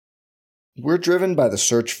We're driven by the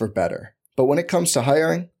search for better. But when it comes to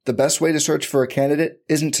hiring, the best way to search for a candidate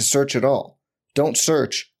isn't to search at all. Don't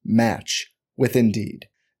search, match with Indeed.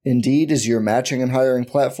 Indeed is your matching and hiring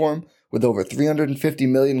platform with over 350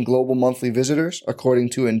 million global monthly visitors,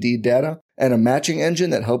 according to Indeed data, and a matching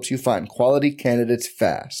engine that helps you find quality candidates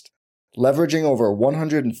fast. Leveraging over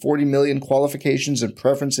 140 million qualifications and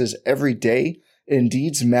preferences every day,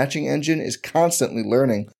 Indeed's matching engine is constantly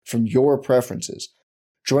learning from your preferences.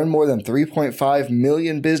 Join more than 3.5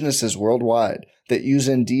 million businesses worldwide that use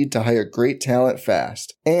Indeed to hire great talent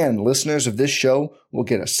fast. And listeners of this show will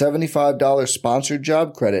get a $75 sponsored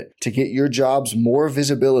job credit to get your jobs more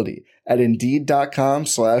visibility at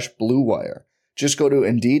Indeed.com/Blue Wire. Just go to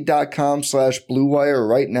Indeed.com/Blue Wire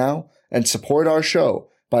right now and support our show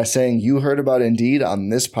by saying you heard about Indeed on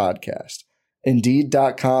this podcast.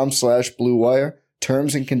 Indeed.com/Blue Wire.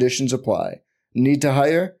 Terms and conditions apply. Need to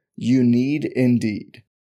hire? You need Indeed.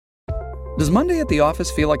 Does Monday at the office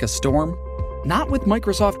feel like a storm? Not with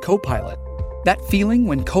Microsoft Copilot. That feeling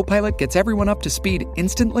when Copilot gets everyone up to speed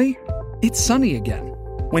instantly? It's sunny again.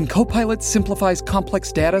 When Copilot simplifies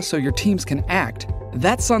complex data so your teams can act,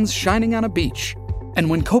 that sun's shining on a beach. And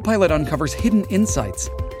when Copilot uncovers hidden insights,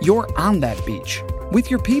 you're on that beach with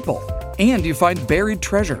your people, and you find buried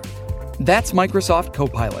treasure. That's Microsoft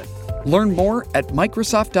Copilot. Learn more at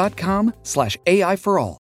Microsoft.com/AI for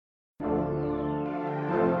all.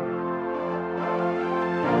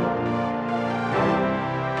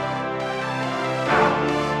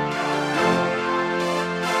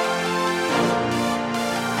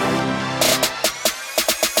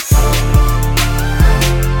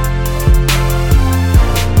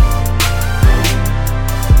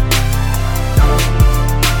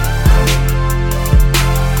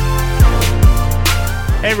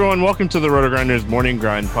 Hey everyone, welcome to the RotoGrinders Morning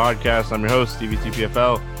Grind Podcast. I'm your host, Stevie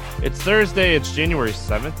TPFL. It's Thursday, it's January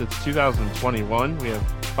 7th, it's 2021. We have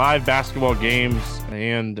 5 basketball games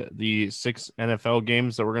and the 6 NFL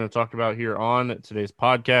games that we're going to talk about here on today's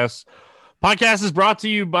podcast. Podcast is brought to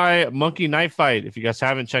you by Monkey Knife Fight. If you guys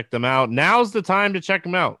haven't checked them out, now's the time to check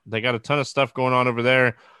them out. They got a ton of stuff going on over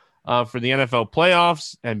there for the NFL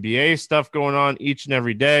playoffs, NBA stuff going on each and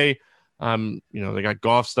every day. They got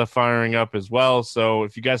golf stuff firing up as well. So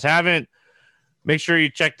if you guys haven't, make sure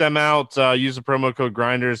you check them out. Use the promo code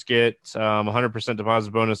Grinders, get 100%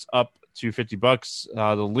 deposit bonus up to $50.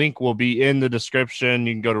 The link will be in the description.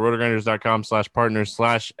 You can go to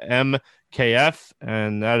rotogrinders.com/partners/MKF,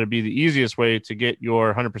 and that'll be the easiest way to get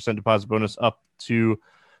your 100% deposit bonus up to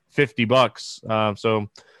 $50. So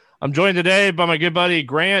I'm joined today by my good buddy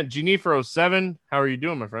Grant G-Nifro7. How are you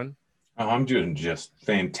doing, my friend? Oh, I'm doing just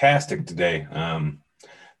fantastic today.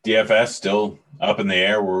 DFS still up in the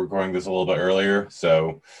air. We're recording this a little bit earlier,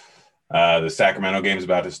 so the Sacramento game is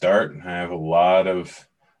about to start. I have a lot of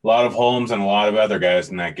Holmes and a lot of other guys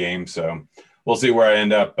in that game, so we'll see where I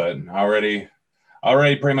end up. But already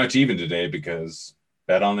pretty much even today because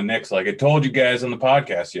bet on the Knicks, like I told you guys on the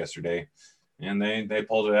podcast yesterday, and they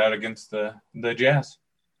pulled it out against the Jazz.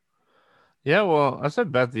 Yeah, well, I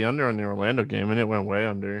said bet the under on the Orlando game, and it went way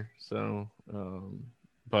under. So,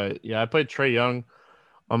 but yeah, I played Trae Young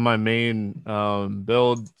on my main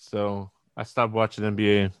build, so I stopped watching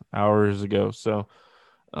NBA hours ago. So,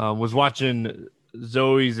 was watching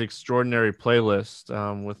Zoe's Extraordinary Playlist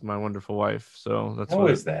with my wonderful wife. So that's how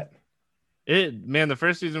is that? The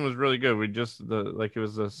first season was really good. It was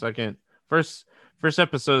the first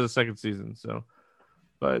episode of the second season. So,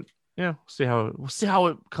 but yeah, we'll see how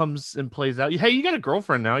it comes and plays out. Hey, you got a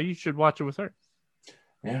girlfriend now. You should watch it with her.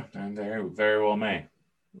 Yeah, I'm very, very well may.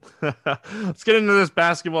 Let's get into this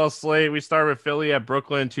basketball slate. We start with Philly at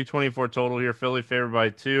Brooklyn, 224 total here. Philly favored by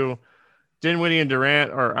 2. Dinwiddie and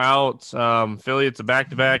Durant are out. Philly, it's a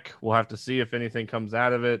back-to-back. We'll have to see if anything comes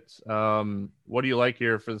out of it. What do you like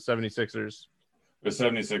here for the 76ers? The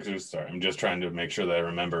 76ers, sorry, I'm just trying to make sure that I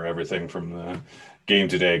remember everything from the game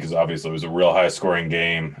today because obviously it was a real high-scoring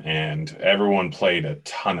game and everyone played a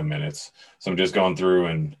ton of minutes. So I'm just going through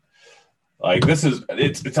and like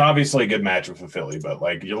it's obviously a good matchup for Philly, but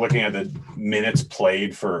like you're looking at the minutes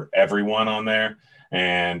played for everyone on there,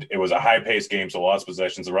 and it was a high-paced game, so lots of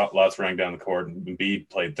possessions, lots running down the court. Embiid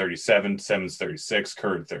played 37, Simmons 36,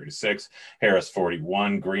 Curry 36, Harris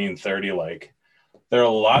 41, Green 30. Like there are a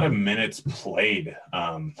lot of minutes played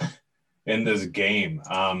in this game.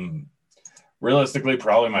 Realistically,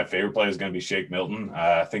 probably my favorite play is going to be Shake Milton.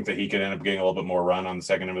 I think that he could end up getting a little bit more run on the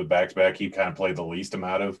second of the back-to-back. He kind of played the least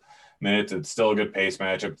amount of minutes. It's still a good pace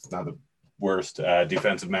matchup. It's not the worst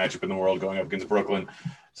defensive matchup in the world going up against Brooklyn.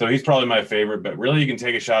 So he's probably my favorite, but really you can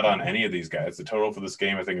take a shot on any of these guys. The total for this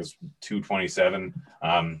game, I think, is 227.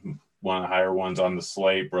 one of the higher ones on the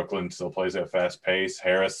slate. Brooklyn still plays at a fast pace.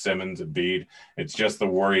 Harris, Simmons, Embiid. It's just the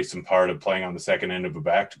worrisome part of playing on the second end of a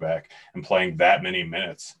back-to-back and playing that many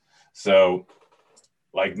minutes. So,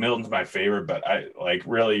 like, Milton's my favorite, but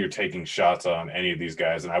really you're taking shots on any of these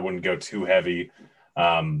guys, and I wouldn't go too heavy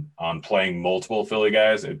on playing multiple Philly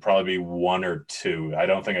guys. It'd probably be one or two. I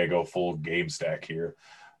don't think I go full game stack here.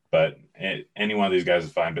 But any one of these guys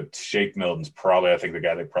is fine. But Shake Milton's probably, I think, the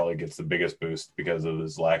guy that probably gets the biggest boost because of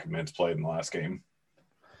his lack of minutes played in the last game.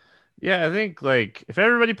 Yeah, I think, like, if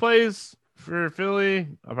everybody plays for Philly,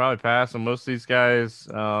 I'll probably pass on most of these guys.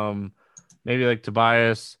 Maybe like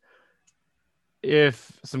Tobias.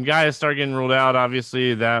 If some guys start getting ruled out,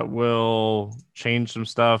 obviously that will change some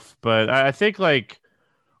stuff. But I think, like,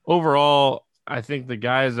 overall, I think the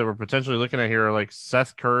guys that we're potentially looking at here are like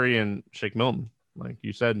Seth Curry and Shake Milton. Like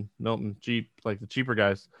you said, Milton cheap, like the cheaper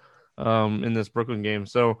guys in this Brooklyn game.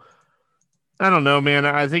 So I don't know, man.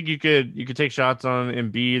 I think you could take shots on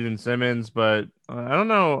Embiid and Simmons, but I don't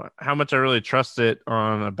know how much I really trust it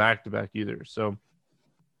on a back-to-back either. So,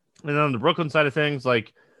 and on the Brooklyn side of things,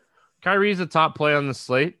 like Kyrie's a top play on the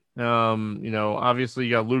slate. Obviously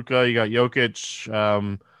you got Luka, you got Jokic,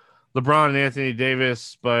 LeBron and Anthony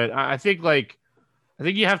Davis, but I think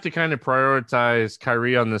you have to kind of prioritize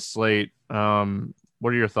Kyrie on this slate.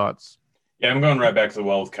 What are your thoughts? Yeah, I'm going right back to the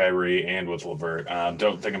well with Kyrie and with LeVert.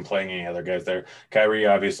 Don't think I'm playing any other guys there. Kyrie,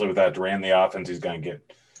 obviously, without Durant in the offense, he's going to get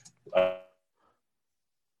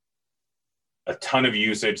a ton of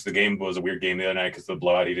usage. The game was a weird game the other night because of the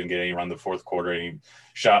blowout. He didn't get any run the fourth quarter, and he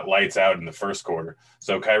shot lights out in the first quarter.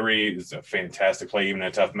 So Kyrie is a fantastic play, even in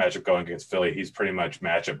a tough matchup going against Philly. He's pretty much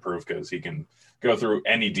matchup proof because he can go through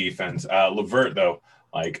any defense. LeVert, though,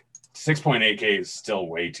 6.8K is still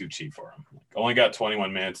way too cheap for him. Only got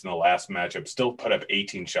 21 minutes in the last matchup, still put up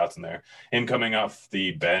 18 shots in there. Him coming off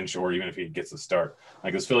the bench, or even if he gets the start,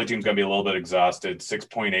 this Philly team's going to be a little bit exhausted.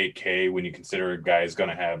 6.8K when you consider a guy is going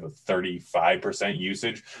to have a 35%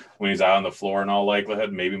 usage when he's out on the floor in all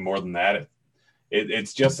likelihood, maybe more than that.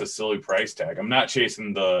 It's just a silly price tag. I'm not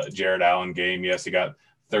chasing the Jared Allen game. Yes, he got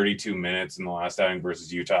 32 minutes in the last outing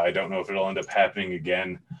versus Utah. I don't know if it'll end up happening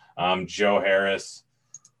again. Joe Harris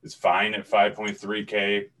is fine at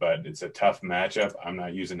 5.3K, but it's a tough matchup. I'm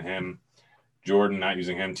not using him. Jordan, not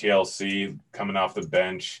using him. TLC coming off the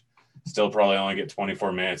bench, still probably only get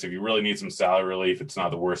 24 minutes. If you really need some salary relief, it's not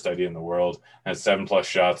the worst idea in the world. Has 7+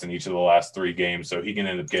 shots in each of the last 3 games, so he can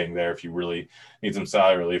end up getting there if you really need some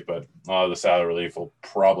salary relief, but a lot of the salary relief will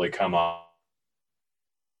probably come off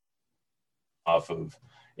of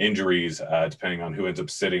injuries, depending on who ends up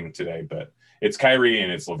sitting today. But it's Kyrie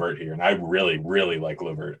and it's LeVert here, and I really, really like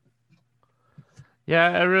LeVert. Yeah,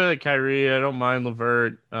 I really like Kyrie. I don't mind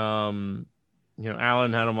LeVert. Allen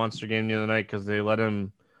had a monster game the other night because they let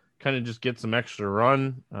him kind of just get some extra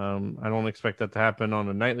run. I don't expect that to happen on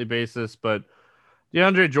a nightly basis, but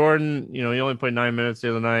DeAndre Jordan, he only played 9 minutes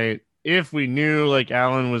the other night. If we knew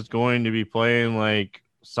Allen was going to be playing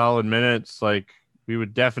solid minutes, we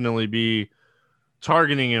would definitely be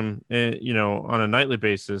targeting him, on a nightly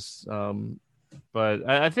basis. But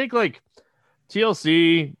I think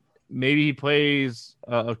TLC, maybe he plays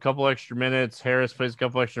a couple extra minutes. Harris plays a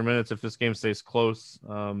couple extra minutes if this game stays close.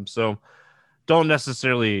 So don't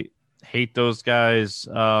necessarily hate those guys.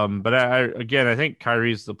 But I think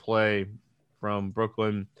Kyrie's the play from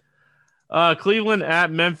Brooklyn. Cleveland at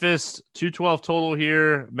Memphis, 212 total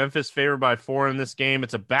here. Memphis favored by 4 in this game.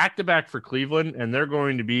 It's a back-to-back for Cleveland, and they're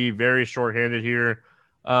going to be very shorthanded here.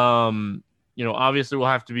 Obviously we'll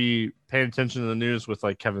have to be paying attention to the news with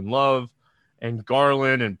Kevin Love and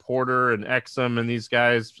Garland and Porter and Exum and these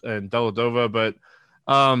guys and Deladova. But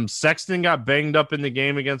Sexton got banged up in the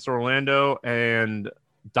game against Orlando, and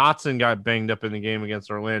Dotson got banged up in the game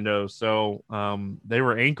against Orlando. So they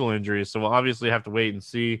were ankle injuries. So we'll obviously have to wait and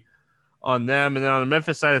see on them. And then on the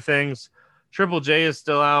Memphis side of things, Triple J is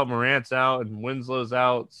still out, Morant's out, and Winslow's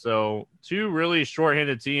out. So 2 really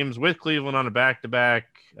shorthanded teams with Cleveland on a back-to-back.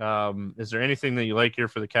 Is there anything that you like here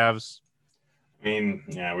for the Cavs? I mean,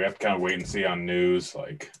 yeah, we have to kind of wait and see on news.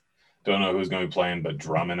 Don't know who's going to be playing, but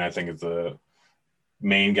Drummond, I think, is the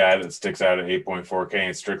main guy that sticks out at 8.4K,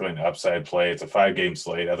 and strictly an upside play. It's a 5-game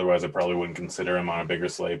slate. Otherwise, I probably wouldn't consider him on a bigger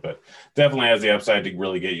slate, but definitely has the upside to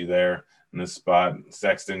really get you there in this spot.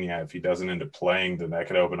 Sexton, yeah, if he doesn't end up playing, then that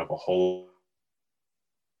could open up a whole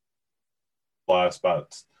lot of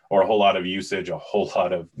spots or a whole lot of usage, a whole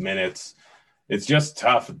lot of minutes. It's just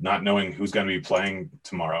tough not knowing who's going to be playing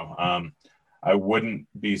tomorrow. I wouldn't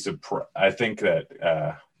be surprised. I think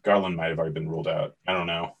that Garland might have already been ruled out. I don't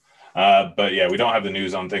know. But yeah, we don't have the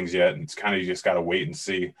news on things yet. And it's kind of, you just got to wait and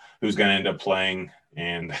see who's going to end up playing.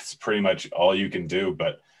 And that's pretty much all you can do.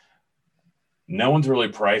 But no one's really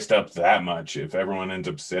priced up that much if everyone ends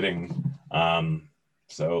up sitting.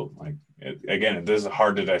 So like, again, this is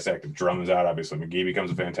hard to dissect. If Drummond's out, obviously McGee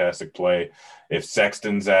becomes a fantastic play. If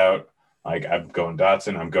Sexton's out, like I'm going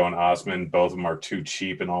Dotson, I'm going Osman. Both of them are too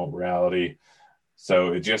cheap in all reality.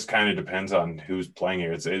 So it just kind of depends on who's playing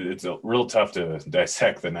here. It's real tough to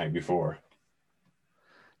dissect the night before.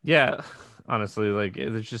 Yeah, honestly, like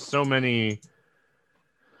there's just so many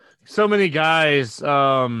guys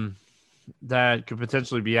that could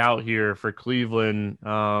potentially be out here for Cleveland.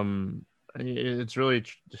 It's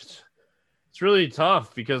really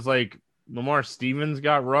tough because like Lamar Stevens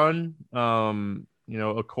got run,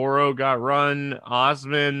 Okoro got run,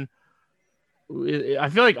 Osman. I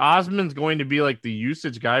feel like Osman's going to be like the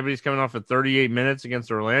usage guy, but he's coming off of 38 minutes against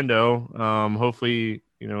Orlando. Hopefully,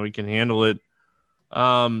 he can handle it. So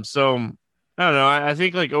I don't know. I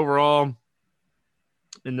think like overall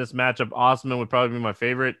in this matchup, Osman would probably be my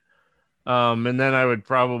favorite. And then I would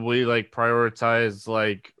probably like prioritize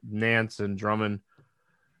like Nance and Drummond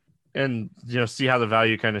and, see how the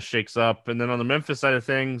value kind of shakes up. And then on the Memphis side of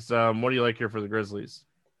things, what do you like here for the Grizzlies?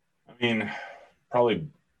 I mean, probably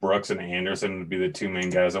Brooks and Anderson would be the two main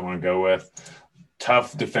guys I want to go with.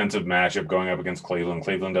 Tough defensive matchup going up against Cleveland.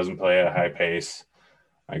 Cleveland doesn't play at a high pace.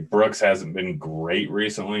 Like Brooks hasn't been great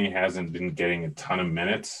recently, hasn't been getting a ton of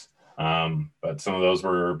minutes. But some of those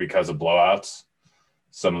were because of blowouts.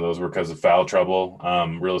 Some of those were because of foul trouble.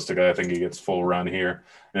 Realistically, I think he gets full run here.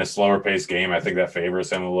 In a slower paced game, I think that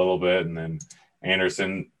favors him a little bit. And then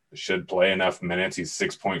Anderson should play enough minutes. He's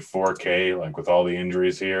 6.4K, like with all the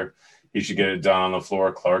injuries here. He should get it done on the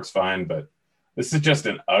floor. Clark's fine, but this is just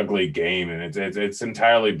an ugly game, and it's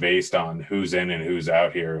entirely based on who's in and who's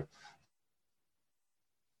out here.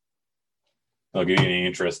 I'll give you any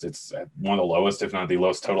interest. It's one of the lowest, if not the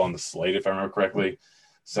lowest total on the slate, if I remember correctly.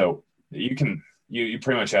 So you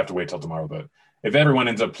pretty much have to wait till tomorrow. But if everyone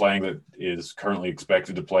ends up playing that is currently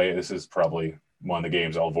expected to play, this is probably one of the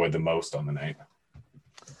games I'll avoid the most on the night.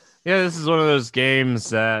 Yeah, this is one of those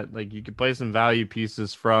games that like you could play some value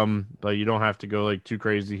pieces from, but you don't have to go like too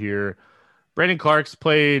crazy here. Brandon Clark's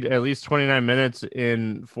played at least 29 minutes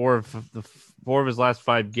in four of his last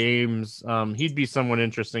 5 games. He'd be someone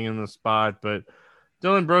interesting in the spot, but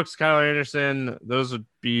Dylan Brooks, Kyle Anderson, those would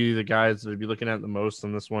be the guys that would be looking at the most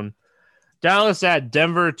on this one. Dallas at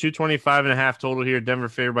Denver, 225.5 total here. Denver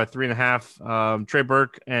favored by 3.5. Trey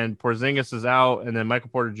Burke and Porzingis is out, and then Michael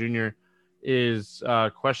Porter Jr. is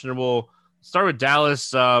questionable. Start with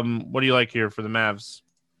Dallas. What do you like here for the Mavs?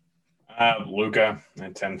 Luka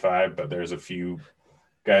at 10.5, but there's a few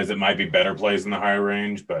guys that might be better plays in the higher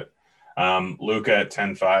range. But Luka at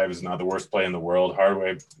 10.5 is not the worst play in the world.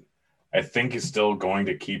 Hardaway, I think, is still going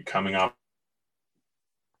to keep coming off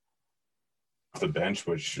the bench,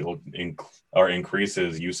 which will increase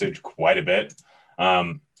his usage quite a bit.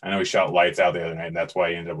 I know he shot lights out the other night, and that's why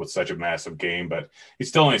he ended up with such a massive game. But he's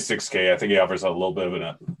still only 6K. I think he offers a little bit of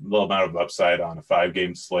a little amount of upside on a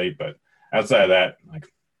 5-game slate. But outside of that, like,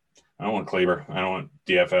 I don't want Kleber. I don't want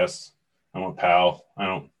DFS. I don't want Powell. I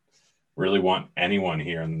don't really want anyone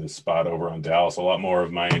here in this spot over on Dallas. A lot more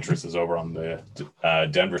of my interest is over on the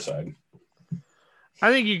Denver side.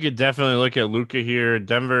 I think you could definitely look at Luka here.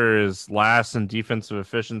 Denver is last in defensive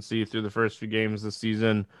efficiency through the first few games this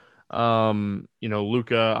season.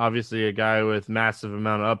 Luka, obviously a guy with massive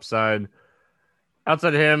amount of upside.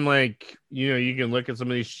 Outside of him, like, you can look at some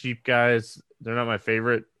of these cheap guys. They're not my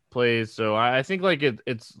favorite plays. So I think like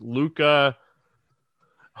it's Luka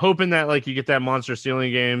hoping that like you get that monster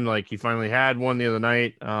ceiling game. Like he finally had one the other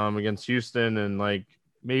night against Houston, and like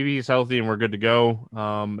maybe he's healthy and we're good to go.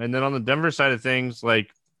 And then on the Denver side of things,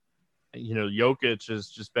 like, Jokic has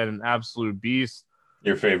just been an absolute beast.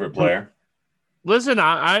 Your favorite player? Listen,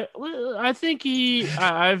 I think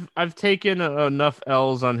I've taken enough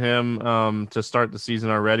L's on him to start the season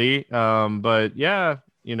already. But yeah,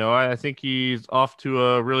 I think he's off to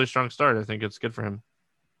a really strong start. I think it's good for him.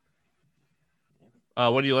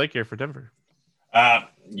 What do you like here for Denver?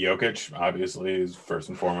 Jokic, obviously, is first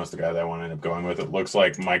and foremost the guy that I want to end up going with. It looks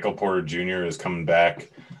like Michael Porter Jr. is coming back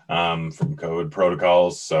from COVID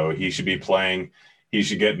protocols, so he should be playing. He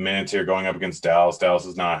should get minutes here going up against Dallas. Dallas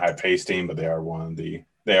is not a high-paced team, but they are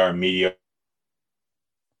a mediocre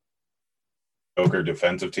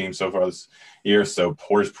defensive team so far this year. So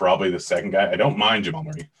Porter's probably the second guy. I don't mind Jamal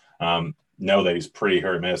Murray. Know that he's pretty hit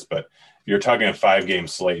or miss, but if you're talking a 5-game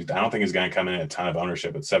slate, I don't think he's going to come in at a ton of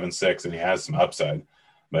ownership at 7.6, and he has some upside.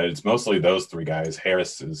 But it's mostly those 3 guys.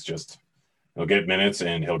 Harris is just – he'll get minutes,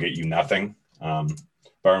 and he'll get you nothing.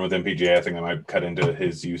 Barring with MPJ, I think that might cut into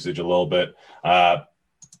his usage a little bit.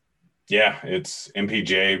 It's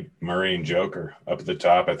MPJ, Murray, and Joker up at the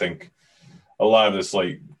top. I think a lot of the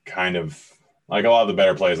slate kind of like a lot of the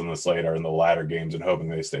better plays on the slate are in the latter games and hoping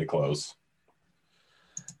they stay close.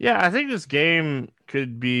 Yeah, I think this game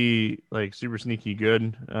could be like super sneaky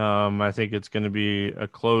good. I think it's going to be a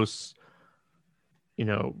close,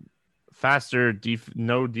 faster,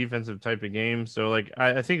 no defensive type of game. So, like,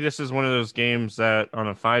 I think this is one of those games that on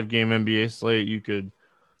a 5-game NBA slate, you could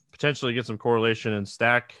potentially get some correlation and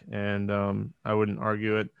stack, and I wouldn't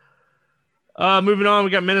argue it. Moving on,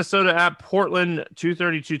 we got Minnesota at Portland,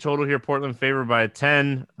 232 total here. Portland favored by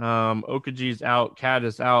 10. Okaji's out, Cat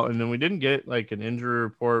is out, and then we didn't get like an injury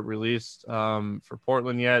report released for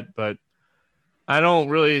Portland yet, but I don't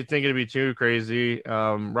really think it'd be too crazy.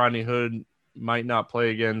 Rodney Hood might not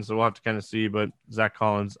play again, so we'll have to kind of see. But Zach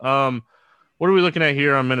Collins, what are we looking at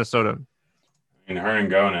here on Minnesota? And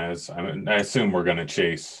Hernangomez, I assume we're going to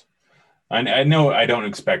chase. I know I don't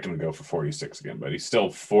expect him to go for 46 again, but he's still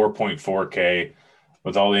 4.4K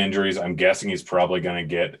with all the injuries. I'm guessing he's probably going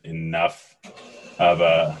to get enough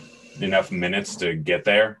minutes to get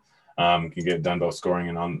there. Can get done both scoring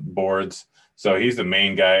and on boards. So he's the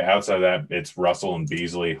main guy. Outside of that, it's Russell and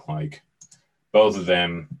Beasley. Like both of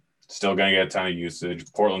them still going to get a ton of usage.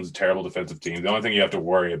 Portland's a terrible defensive team. The only thing you have to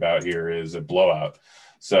worry about here is a blowout.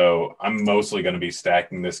 So I'm mostly going to be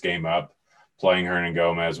stacking this game up, playing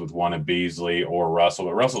Hernangomez with one of Beasley or Russell.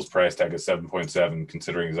 But Russell's price tag is 7.7,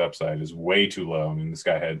 considering his upside is way too low. I mean, this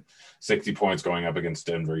guy had 60 points going up against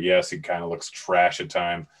Denver. Yes, he kind of looks trash at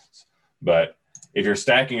times. But if you're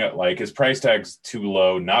stacking up, like his price tag's too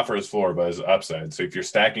low, not for his floor, but his upside. So if you're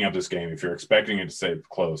stacking up this game, if you're expecting it to stay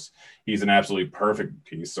close, he's an absolutely perfect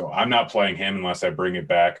piece. So I'm not playing him unless I bring it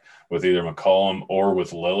back with either McCollum or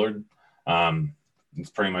with Lillard. It's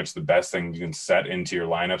pretty much the best thing you can set into your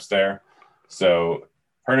lineups there. So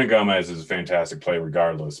Hernangomez is a fantastic play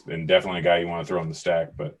regardless, and definitely a guy you want to throw in the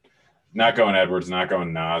stack, but not going Edwards, not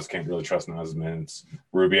going Nas. Can't really trust Nas's minutes.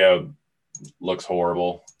 Rubio looks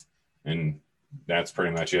horrible, and that's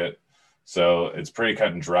pretty much it. So it's pretty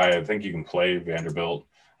cut and dry. I think you can play Vanderbilt.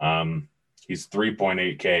 He's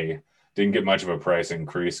 3.8K. Didn't get much of a price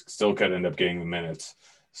increase. Still could end up getting the minutes.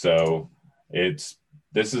 So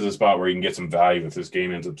this is a spot where you can get some value if this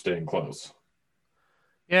game ends up staying close.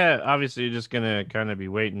 Yeah, obviously you're just going to kind of be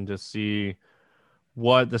waiting to see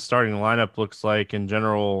what the starting lineup looks like in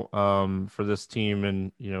general for this team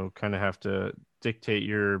and, kind of have to dictate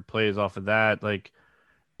your plays off of that. Like,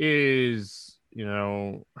 is,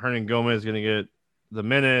 Hernangomez going to get the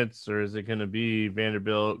minutes, or is it going to be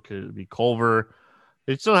Vanderbilt? Could it be Culver?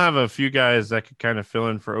 They still have a few guys that could kind of fill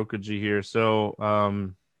in for Okaji here. So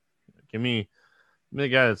give me the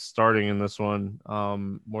guy that's starting in this one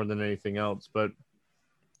more than anything else. But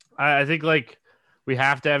I think like we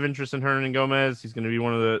have to have interest in Hernangomez. He's going to be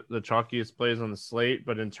one of the chalkiest plays on the slate,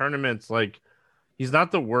 but in tournaments, like he's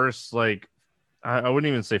not the worst. Like I wouldn't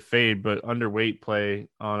even say fade, but underweight play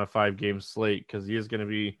on a 5-game slate, because he is going to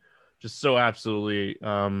be just so absolutely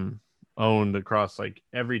owned across like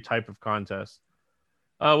every type of contest.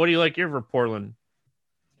 What do you like here for Portland?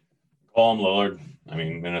 Call him Lillard. I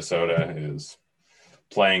mean, Minnesota is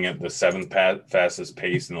playing at the 7th fastest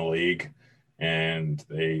pace in the league, and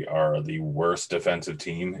they are the worst defensive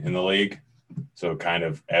team in the league. So kind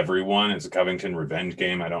of everyone. It's a Covington revenge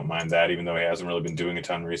game. I don't mind that, even though he hasn't really been doing a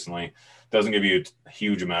ton recently. Doesn't give you a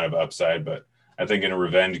huge amount of upside, but I think in a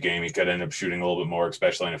revenge game, he could end up shooting a little bit more,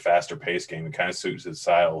 especially in a faster pace game. It kind of suits his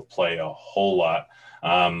style of play a whole lot.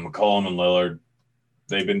 McCollum and Lillard,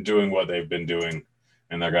 they've been doing what they've been doing,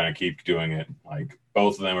 and they're going to keep doing it. Like,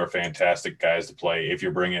 both of them are fantastic guys to play. If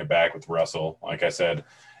you're bringing it back with Russell, like I said,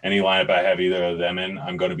 any lineup I have either of them in,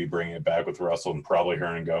 I'm going to be bringing it back with Russell and probably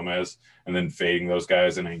Hernangomez, and then fading those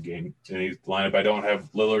guys in any lineup I don't have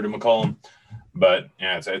Lillard and McCollum. But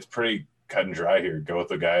yeah, it's pretty cut and dry here. Go with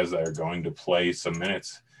the guys that are going to play some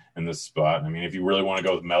minutes in this spot. I mean, if you really want to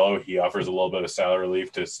go with Melo, he offers a little bit of salary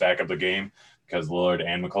relief to stack up the game because Lillard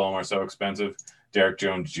and McCollum are so expensive. Derek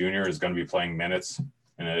Jones Jr. is going to be playing minutes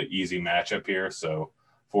in an easy matchup here, so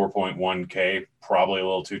 4.1K, probably a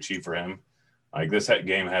little too cheap for him. Like, this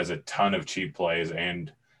game has a ton of cheap plays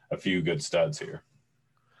and a few good studs here.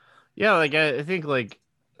 Yeah, like I think like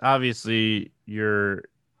obviously you're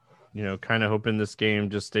kind of hoping this game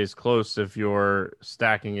just stays close if you're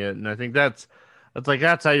stacking it, and I think that's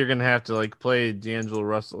how you're gonna have to like play D'Angelo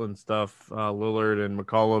Russell and stuff, Lillard and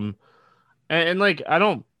McCollum, and like I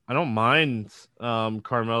don't mind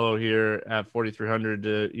Carmelo here at 4,300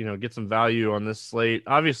 to get some value on this slate.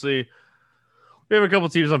 Obviously, we have a couple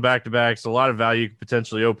teams on back-to-backs, so a lot of value could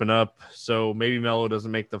potentially open up. So maybe Melo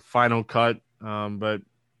doesn't make the final cut, but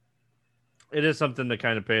it is something to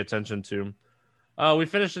kind of pay attention to. We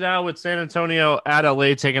finished it out with San Antonio at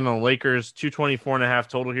LA taking on the Lakers. 224.5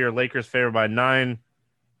 total here. Lakers favored by 9.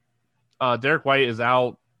 Derek White is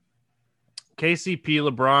out. KCP,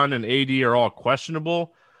 LeBron, and AD are all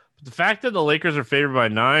questionable. But the fact that the Lakers are favored by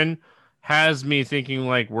 9 has me thinking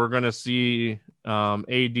like we're going to see AD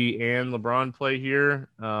and LeBron play here.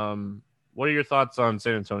 What are your thoughts on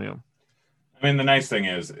San Antonio? I mean, the nice thing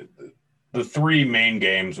is the 3 main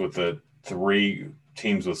games with the 3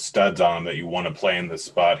 teams with studs on them that you want to play in this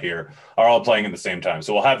spot here are all playing at the same time.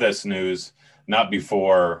 So we'll have this news not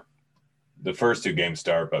before the first 2 games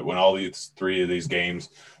start, but when all these 3 of these games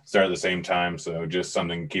start at the same time. So just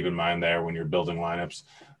something to keep in mind there when you're building lineups.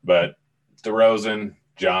 But DeRozan,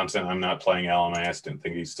 Johnson, I'm not playing LMS. Didn't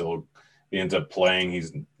think he ends up playing.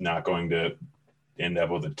 He's not going to end up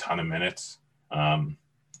with a ton of minutes.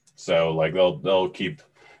 So like they'll keep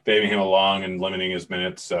fading him along and limiting his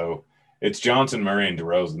minutes. So it's Johnson, Murray, and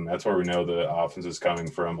DeRozan. That's where we know the offense is coming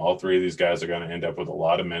from. All 3 of these guys are going to end up with a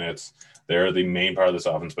lot of minutes. They're the main part of this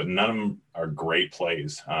offense, but none of them are great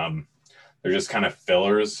plays. They're just kind of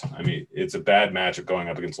fillers. I mean, it's a bad matchup going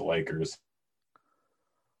up against the Lakers.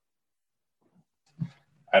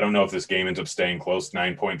 I don't know if this game ends up staying close,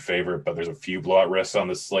 9-point favorite, but there's a few blowout risks on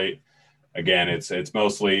the slate. Again, it's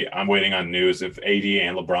mostly I'm waiting on news. If AD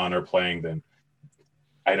and LeBron are playing, then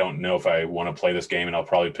I don't know if I want to play this game, and I'll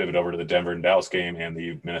probably pivot over to the Denver and Dallas game and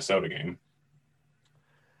the Minnesota game.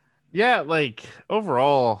 Yeah, like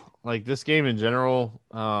overall, like this game in general,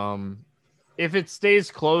 if it stays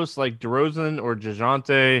close, like DeRozan or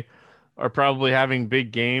DeJounte are probably having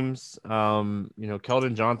big games.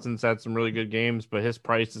 Keldon Johnson's had some really good games, but his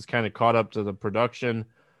price is kind of caught up to the production.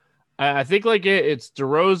 I think like it's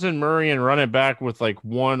DeRozan, Murray, and run it back with like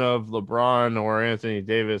one of LeBron or Anthony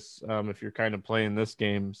Davis if you're kind of playing this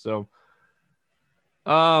game. So,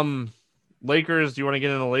 Lakers, do you want to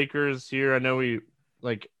get into Lakers here? I know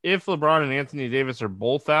if LeBron and Anthony Davis are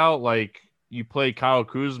both out, like you play Kyle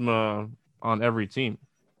Kuzma on every team.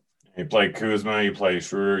 You play Kuzma, you play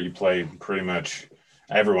Schroeder, you play pretty much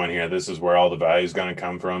everyone here. This is where all the value is going to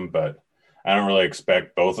come from, but I don't really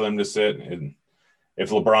expect both of them to sit. And if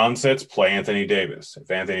LeBron sits, play Anthony Davis. If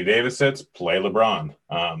Anthony Davis sits, play LeBron.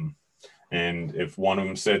 And if one of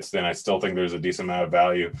them sits, then I still think there's a decent amount of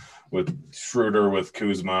value with Schroeder, with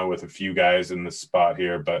Kuzma, with a few guys in this spot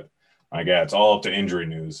here. But it's all up to injury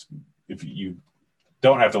news. If you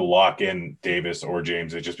don't have to lock in Davis or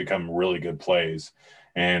James, they just become really good plays.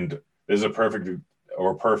 And this is a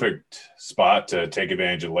perfect spot to take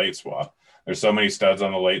advantage of late swap. There's so many studs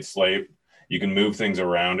on the late slate. You can move things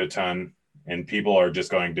around a ton, and people are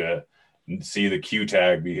just going to see the Q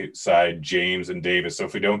tag beside James and Davis. So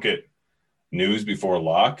if we don't get news before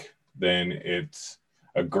lock, then it's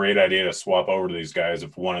a great idea to swap over to these guys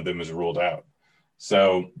if one of them is ruled out.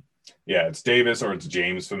 So, yeah, it's Davis or it's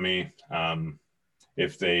James for me.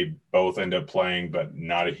 If they both end up playing, but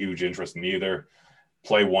not a huge interest in either,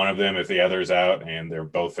 play one of them if the other's out, and they're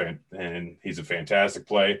both and he's a fantastic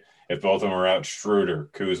play. If both of them are out, Schroeder,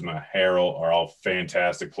 Kuzma, Harrell are all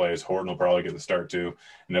fantastic plays. Horton will probably get the start too,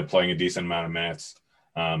 end up playing a decent amount of minutes.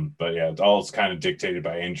 But yeah, it's kind of dictated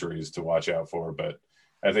by injuries to watch out for. But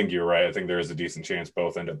I think you're right. I think there is a decent chance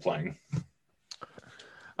both end up playing.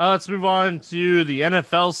 Let's move on to the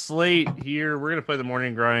NFL slate here. We're going to play the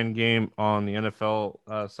morning grind game on the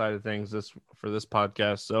NFL side of things for this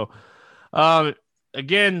podcast. So,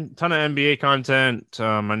 again, ton of NBA content.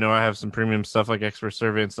 I know I have some premium stuff like expert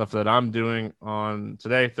survey and stuff that I'm doing on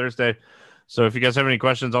today, Thursday. So if you guys have any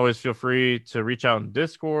questions, always feel free to reach out in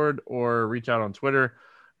Discord or reach out on Twitter.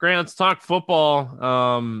 Grant, let's talk football.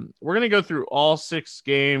 We're going to go through all 6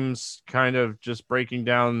 games, kind of just breaking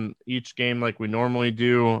down each game like we normally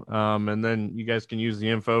do. And then you guys can use the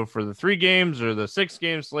info for the 3 games or the 6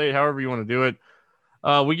 game slate, however you want to do it.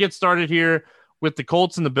 We get started here with the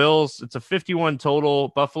Colts and the Bills. It's a 51 total.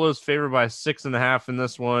 Buffalo's favored by 6.5 in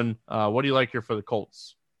this one. What do you like here for the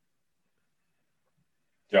Colts?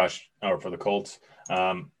 For the Colts,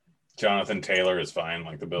 Jonathan Taylor is fine.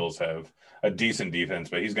 Like the Bills have a decent defense,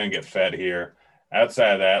 but he's going to get fed here.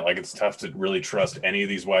 Outside of that, it's tough to really trust any of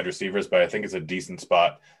these wide receivers, but I think it's a decent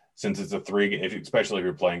spot since it's especially if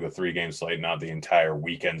you're playing the 3-game slate, not the entire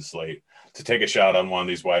weekend slate, to take a shot on one of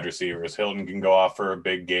these wide receivers. Hilton can go off for a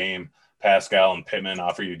big game. Pascal and Pittman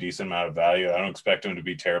offer you a decent amount of value. I don't expect them to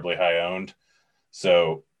be terribly high owned.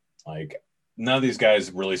 So none of these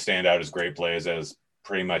guys really stand out as great plays, as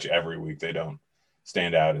pretty much every week they don't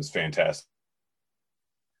stand out as fantastic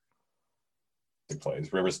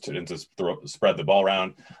plays. Rivers tends to spread the ball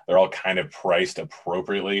around. They're all kind of priced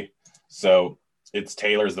appropriately. So it's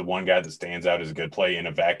Taylor's the one guy that stands out as a good play in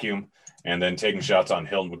a vacuum. And then taking shots on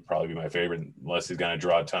Hilton would probably be my favorite, unless he's going to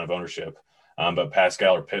draw a ton of ownership. But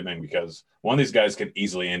Pascal or Pittman, because one of these guys can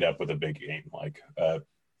easily end up with a big game, like a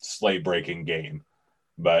slate-breaking game.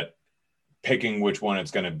 But picking which one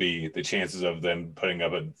it's going to be, the chances of them putting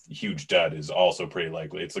up a huge dud is also pretty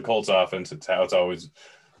likely. It's the Colts offense. It's how it's always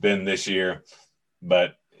been this year.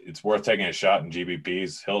 But it's worth taking a shot in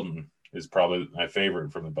GBPs. Hilton is probably my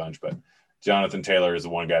favorite from the bunch, but Jonathan Taylor is the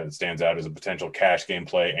one guy that stands out as a potential cash game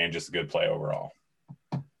play and just a good play overall.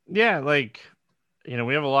 Yeah, like,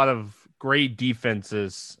 we have a lot of great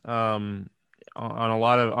defenses on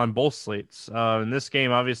both slates. And this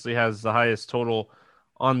game obviously has the highest total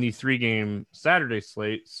on the 3-game Saturday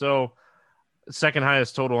slate. So second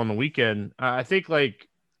highest total on the weekend. I think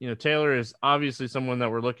Taylor is obviously someone that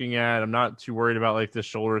we're looking at. I'm not too worried about this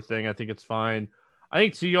shoulder thing. I think it's fine. I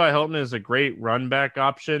think T.Y. Hilton is a great run back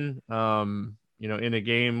option. In a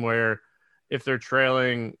game where if they're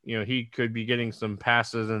trailing, he could be getting some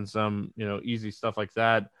passes and some, easy stuff like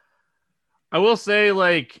that. I will say,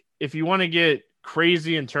 if you want to get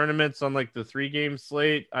crazy in tournaments on the 3-game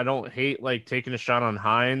slate, I don't hate taking a shot on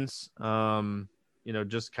Hines.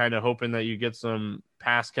 Just kind of hoping that you get some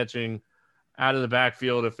pass catching out of the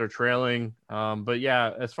backfield if they're trailing. But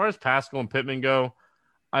yeah, as far as Pascal and Pittman go,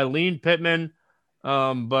 I lean Pittman.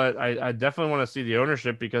 But I definitely want to see the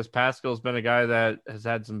ownership because Pascal's been a guy that has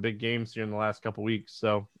had some big games here in the last couple weeks.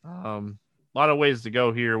 So a lot of ways to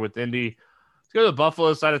go here with Indy. Let's go to the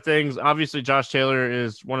Buffalo side of things. Obviously, Josh Taylor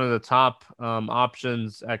is one of the top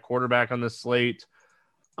options at quarterback on this slate.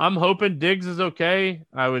 I'm hoping Diggs is okay.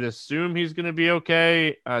 I would assume he's going to be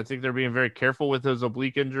okay. I think they're being very careful with his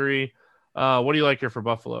oblique injury. What do you like here for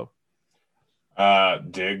Buffalo?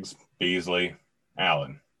 Diggs, Beasley,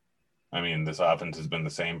 Allen. I mean, this offense has been the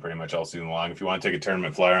same pretty much all season long. If you want to take a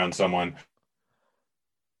tournament flyer on someone,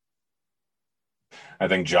 I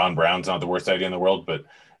think John Brown's not the worst idea in the world, but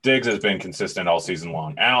Diggs has been consistent all season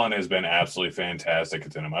long. Allen has been absolutely fantastic.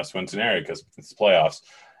 It's in a must-win scenario because it's the playoffs.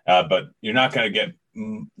 But you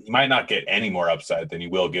might not get any more upside than you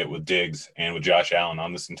will get with Diggs and with Josh Allen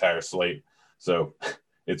on this entire slate. So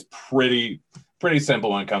it's pretty simple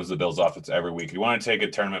when it comes to the Bills offense every week. You want to take a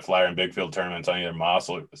tournament flyer in big field tournaments on either Moss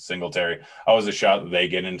or Singletary. Always a shot that they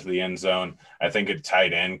get into the end zone. I think at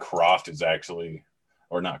tight end,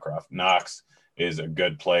 Knox is a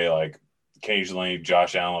good play. Occasionally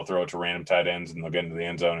Josh Allen will throw it to random tight ends and they'll get into the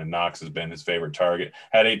end zone, and Knox has been his favorite target.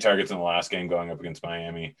 Had 8 targets in the last game going up against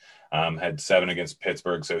Miami. Had 7 against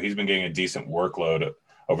Pittsburgh. So he's been getting a decent workload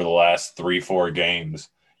over the last 3-4 games.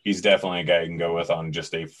 He's definitely a guy you can go with on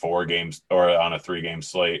just a 4 games or on a 3-game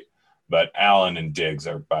slate. But Allen and Diggs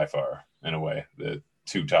are by far, in a way, the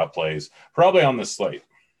 2 top plays probably on this slate.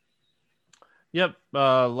 Yep.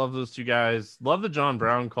 Love those 2 guys. Love the John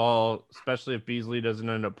Brown call, especially if Beasley doesn't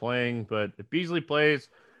end up playing. But if Beasley plays,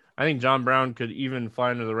 I think John Brown could even fly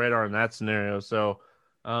under the radar in that scenario. So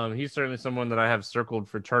he's certainly someone that I have circled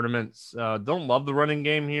for tournaments. Don't love the running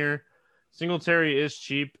game here. Singletary is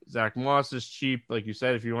cheap. Zach Moss is cheap. Like you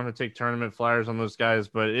said, if you want to take tournament flyers on those guys,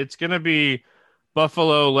 but it's going to be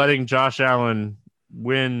Buffalo letting Josh Allen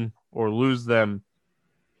win or lose them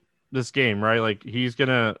this game, right? He's going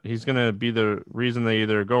to be the reason they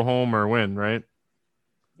either go home or win, right?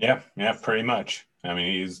 Yeah, pretty much. I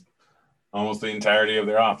mean, he's almost the entirety of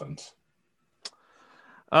their offense.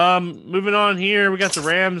 Moving on here, we got the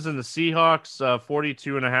Rams and the Seahawks,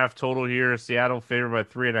 42.5 total here. Seattle favored by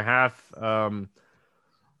 3.5.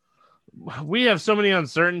 We have so many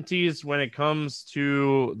uncertainties when it comes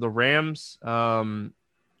to the Rams.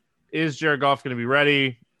 Is Jared Goff going to be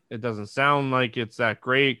ready? It doesn't sound like it's that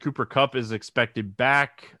great. Cooper Kupp is expected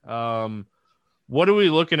back. What are we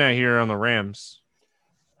looking at here on the Rams?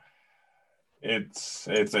 It's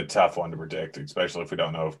a tough one to predict, especially if we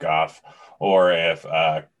don't know if Goff or if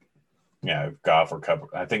Goff or Kupp.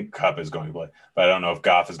 I think Kupp is going to play, but I don't know if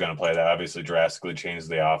Goff is going to play. That obviously drastically changes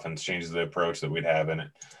the offense, changes the approach that we'd have in it.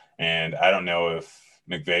 And I don't know if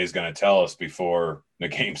McVay is going to tell us before the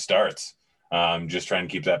game starts. Just trying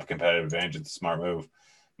to keep that competitive advantage. It's a smart move.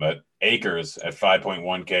 But Akers at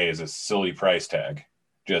 5.1K is a silly price tag.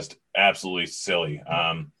 Just absolutely silly.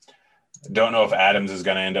 Don't know if Adams is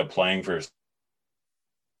going to end up playing for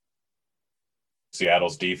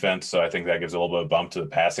Seattle's defense, so I think that gives a little bit of bump to the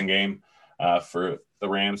passing game for the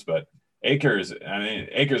Rams. But Akers is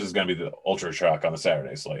going to be the ultra shock on the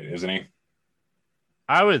Saturday slate, isn't he?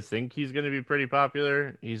 I would think he's going to be pretty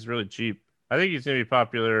popular. He's really cheap. I think he's going to be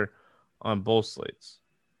popular on both slates.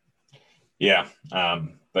 Yeah,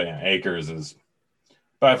 but yeah, Akers is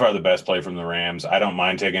by far the best play from the Rams. I don't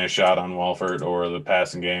mind taking a shot on Wolford or the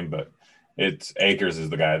passing game, but Akers is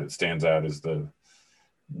the guy that stands out as the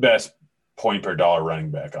best point per dollar running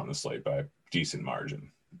back on the slate by a decent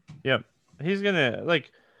margin. Yep. He's going to,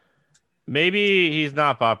 like, maybe he's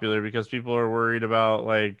not popular because people are worried about,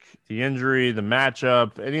 like, the injury, the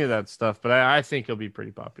matchup, any of that stuff. But I think he'll be pretty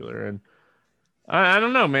popular. And I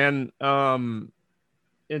don't know, man.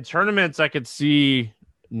 In tournaments, I could see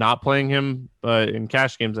not playing him. But in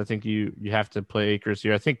cash games, I think you have to play Akers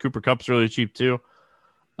here. I think Cooper Kupp's really cheap, too.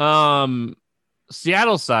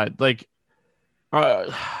 Seattle side, like,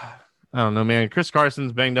 I don't know, man. Chris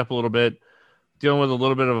Carson's banged up a little bit, dealing with a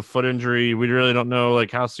little bit of a foot injury. We really don't know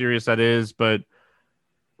like how serious that is, but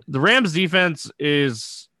the Rams defense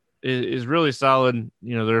is really solid.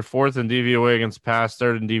 You know, they're fourth in DVOA against pass,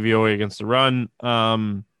 third in DVOA against the run.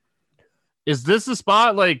 Is this the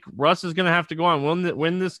spot like Russ is going to have to go on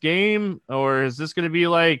win this game, or is this going to be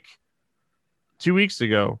like 2 weeks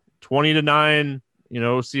ago, 20-9? You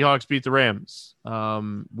know, Seahawks beat the Rams.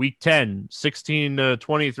 Week 10,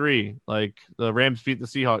 16-23. Like the Rams beat the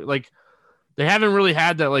Seahawks. Like they haven't really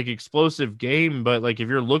had that like explosive game, but like if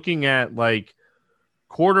you're looking at like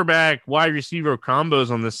quarterback wide receiver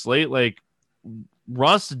combos on this slate, like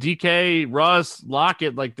Russ, DK, Russ,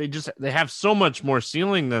 Lockett, like they have so much more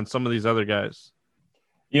ceiling than some of these other guys.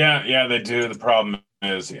 Yeah, they do. The problem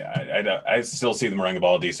is, I still see them running the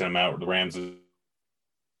ball a decent amount. The Rams is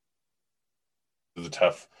a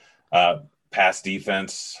tough pass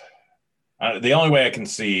defense. The only way I can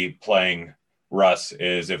see playing Russ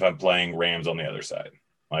is if I'm playing Rams on the other side.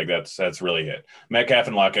 Like that's really it. Metcalf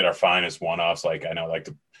and Lockett are fine as one-offs. Like I know,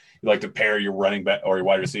 you like to pair your running back or your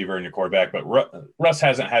wide receiver and your quarterback, but Russ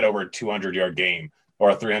hasn't had over a 200-yard game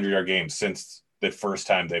or a 300-yard game since before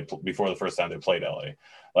the first time they played LA.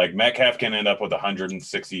 Like Metcalf can end up with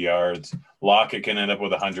 160 yards. Lockett can end up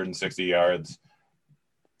with 160 yards.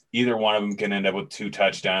 Either one of them can end up with 2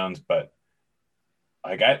 touchdowns, but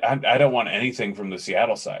like I don't want anything from the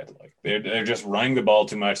Seattle side. Like they're just running the ball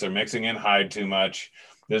too much. They're mixing in Hyde too much.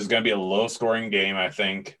 This is going to be a low-scoring game, I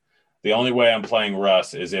think. The only way I'm playing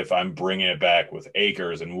Russ is if I'm bringing it back with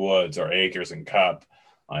Akers and Woods or Akers and Kupp,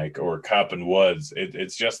 or Kupp and Woods.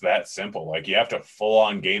 It's just that simple. Like you have to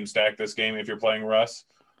full-on game stack this game if you're playing Russ,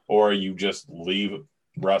 or you just leave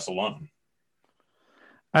Russ alone.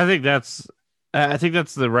 I think that's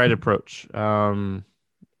the right approach.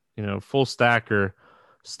 Full stack or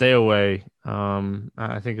stay away.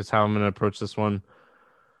 I think is how I'm going to approach this one.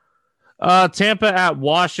 Tampa at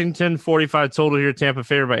Washington, 45 total here. Tampa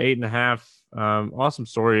favored by 8.5. Awesome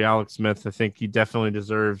story, Alex Smith. I think he definitely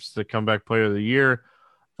deserves the comeback player of the year.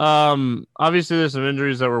 Obviously, there's some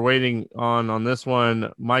injuries that we're waiting on this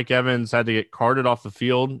one. Mike Evans had to get carted off the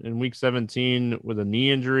field in week 17 with a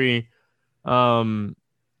knee injury.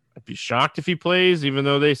 I'd be shocked if he plays, even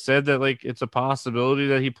though they said that like it's a possibility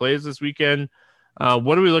that he plays this weekend.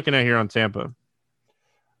 What are we looking at here on Tampa?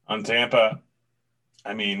 On Tampa,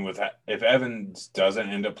 I mean, if Evans doesn't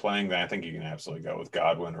end up playing, then I think you can absolutely go with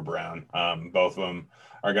Godwin or Brown. Both of them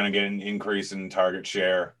are going to get an increase in target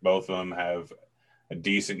share. Both of them have a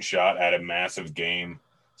decent shot at a massive game.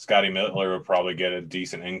 Scotty Miller will probably get a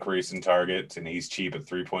decent increase in targets, and he's cheap at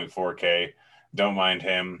 3.4K. Don't mind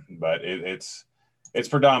him, but it's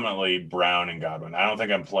predominantly Brown and Godwin. I don't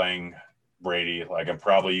think I'm playing Brady. Like I'm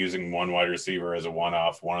probably using one wide receiver as a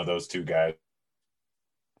one-off, one of those two guys.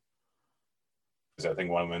 I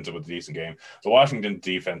think one of them ends up with a decent game. The Washington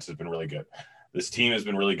defense has been really good. This team has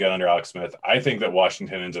been really good under Alex Smith. I think that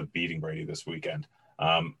Washington ends up beating Brady this weekend.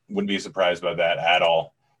 Wouldn't be surprised by that at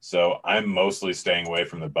all. So I'm mostly staying away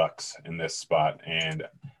from the Bucs in this spot. And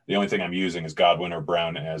the only thing I'm using is Godwin or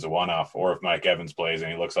Brown as a one-off, or if Mike Evans plays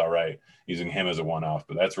and he looks all right, using him as a one-off.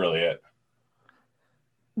 But that's really it.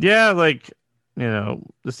 Yeah,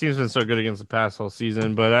 this team's been so good against the pass all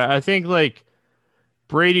season. But I think,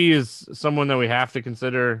 Brady is someone that we have to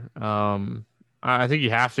consider. I think you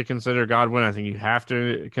have to consider Godwin. I think you have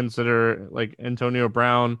to consider, Antonio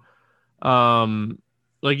Brown. Even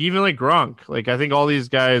Gronk. I think all these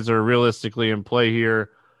guys are realistically in play here.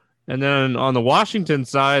 And then on the Washington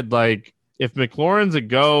side, if McLaurin's a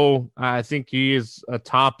go, I think he is a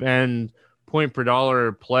top end point per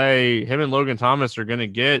dollar play. Him and Logan Thomas are going to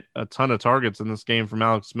get a ton of targets in this game from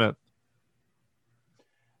Alex Smith.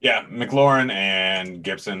 Yeah, McLaurin and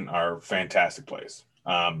Gibson are fantastic plays.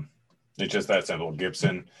 It's just that simple.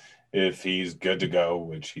 Gibson, if he's good to go,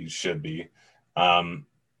 which he should be,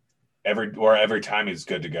 every time he's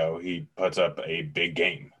good to go, he puts up a big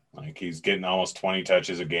game. He's getting almost 20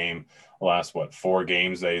 touches a game. The last 4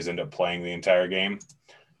 games that he's ended up playing the entire game.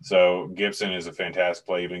 So Gibson is a fantastic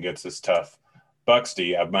play, even against this tough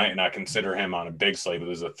Buxty, I might not consider him on a big slate, but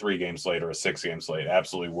there's a 3-game slate or a 6-game slate.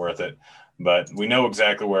 Absolutely worth it. But we know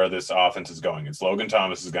exactly where this offense is going. It's Logan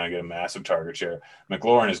Thomas is going to get a massive target share.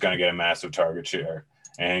 McLaurin is going to get a massive target share.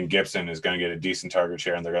 And Gibson is going to get a decent target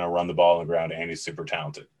share, and they're going to run the ball on the ground, and he's super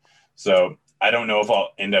talented. So I don't know if I'll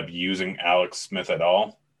end up using Alex Smith at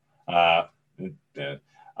all. I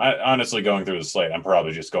honestly, going through the slate, I'm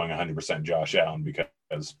probably just going 100% Josh Allen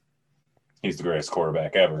because he's the greatest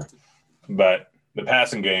quarterback ever. But the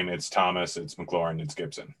passing game, it's Thomas, it's McLaurin, it's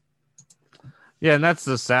Gibson. Yeah, and that's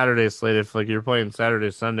the Saturday slate. If like you're playing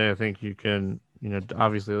Saturday, Sunday, I think you can,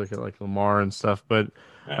 obviously look at like Lamar and stuff. But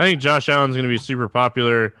yeah. I think Josh Allen's going to be super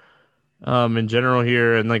popular in general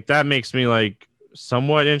here, and like that makes me like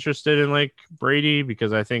somewhat interested in like Brady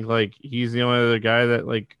because I think like he's the only other guy that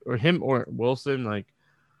like or him or Wilson like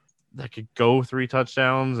that could go 3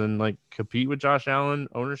 touchdowns and like compete with Josh Allen.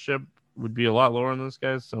 Ownership would be a lot lower on those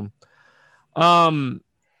guys. So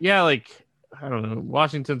yeah, like I don't know.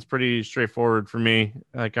 Washington's pretty straightforward for me.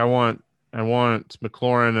 Like I want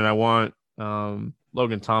McLaurin and I want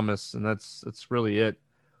Logan Thomas, and that's really it.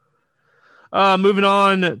 Moving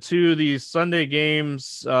on to the Sunday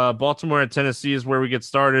games, Baltimore at Tennessee is where we get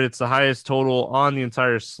started. It's the highest total on the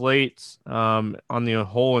entire slate. On the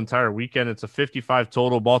whole entire weekend, it's a 55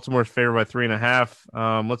 total. Baltimore's favored by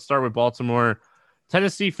 3.5. Let's start with Baltimore.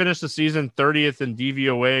 Tennessee finished the season 30th in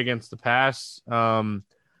DVOA against the pass.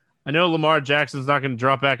 I know Lamar Jackson's not going to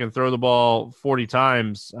drop back and throw the ball 40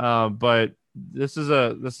 times, but this is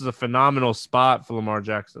a phenomenal spot for Lamar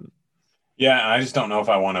Jackson. Yeah, I just don't know if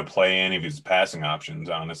I want to play any of his passing options.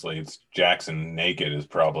 Honestly, it's Jackson naked is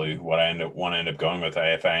probably what I want to end up going with.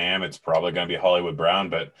 If I am, it's probably going to be Hollywood Brown,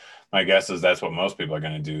 but my guess is that's what most people are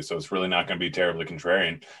going to do. So it's really not going to be terribly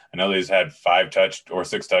contrarian. I know that he's had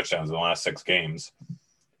 6 touchdowns in the last 6 games.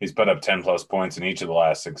 He's put up 10 plus points in each of the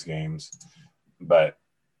last 6 games, but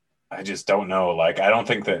I just don't know. Like, I don't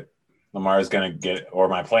think that Lamar is going to get, or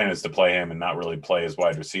my plan is to play him and not really play his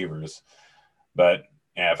wide receivers. But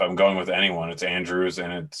yeah, if I'm going with anyone, it's Andrews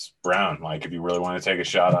and it's Brown. Like, if you really want to take a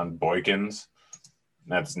shot on Boykins,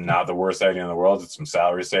 that's not the worst idea in the world. It's some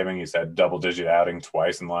salary saving. He's had double-digit outing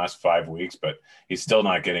twice in the last 5 weeks, but he's still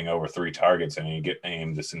not getting over 3 targets, and he get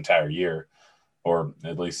aimed this entire year, or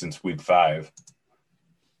at least since week 5.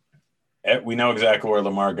 We know exactly where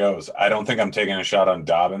Lamar goes. I don't think I'm taking a shot on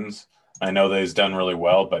Dobbins. I know that he's done really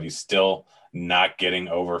well, but he's still not getting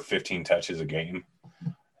over 15 touches a game.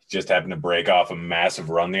 Just happened to break off a massive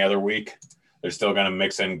run the other week. They're still going to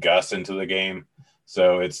mix in Gus into the game.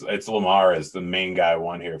 So it's Lamar as the main guy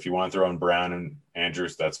one here. If you want to throw in Brown and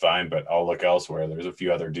Andrews, that's fine, but I'll look elsewhere. There's a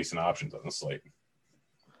few other decent options on the slate.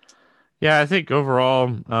 Yeah, I think overall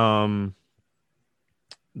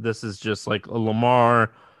this is just like a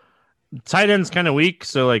Lamar. Tight end's kind of weak,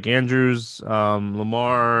 so like Andrews,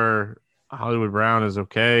 Lamar, Hollywood Brown is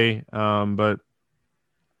okay, but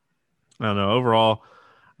I don't know. Overall,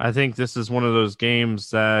 I think this is one of those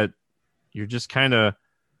games that you're just kind of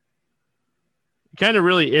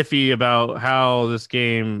really iffy about how this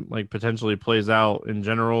game like potentially plays out in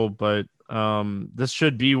general, but this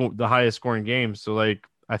should be the highest scoring game. So like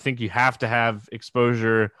I think you have to have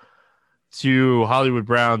exposure to Hollywood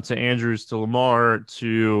Brown, to Andrews, to Lamar,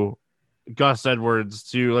 to Gus Edwards,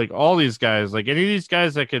 to like all these guys, like any of these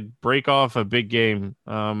guys that could break off a big game.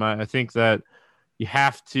 I think that you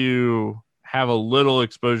have to have a little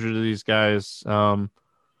exposure to these guys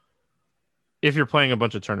if you're playing a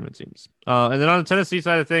bunch of tournament teams. And then on the Tennessee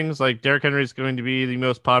side of things, like Derrick Henry is going to be the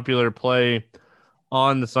most popular play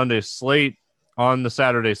on the Sunday slate. On the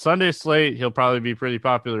Saturday, Sunday slate, he'll probably be pretty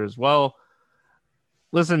popular as well.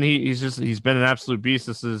 Listen, he's been an absolute beast.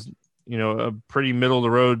 This is, a pretty middle of the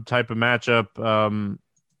road type of matchup.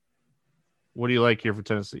 What do you like here for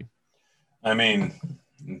Tennessee? I mean,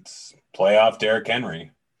 it's playoff Derrick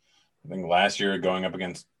Henry. I think last year going up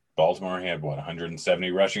against Baltimore, he had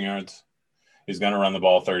 170 rushing yards. He's going to run the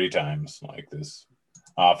ball 30 times. Like, this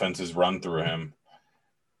offense is run through him.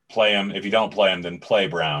 Play him. If you don't play him, then play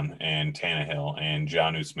Brown and Tannehill and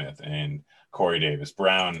Jonnu Smith and Corey Davis.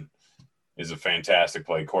 Brown is a fantastic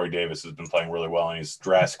play. Corey Davis has been playing really well, and he's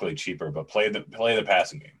drastically cheaper. But play the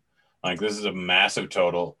passing game. Like, this is a massive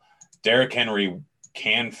total. Derrick Henry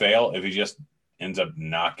can fail if he just ends up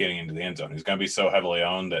not getting into the end zone. He's going to be so heavily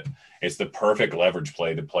owned that it's the perfect leverage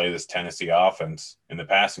play to play this Tennessee offense in the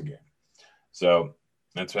passing game. So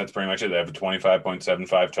that's pretty much it. They have a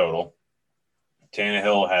 25.75 total.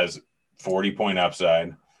 Tannehill has 40-point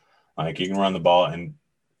upside. Like, he can run the ball, and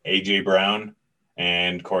A.J. Brown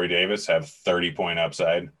and Corey Davis have 30-point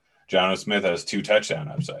upside. Jonnu Smith has 2 touchdown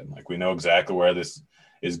upside. Like, we know exactly where this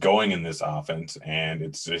is going in this offense, and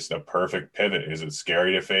it's just a perfect pivot. Is it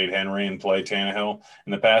scary to fade Henry and play Tannehill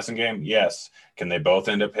in the passing game? Yes. Can they both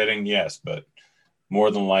end up hitting? Yes, but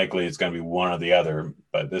more than likely it's going to be one or the other.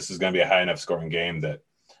 But this is going to be a high enough scoring game that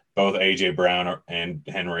both A.J. Brown and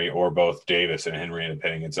Henry, or both Davis and Henry, end up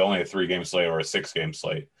hitting. It's only a 3-game slate or a 6-game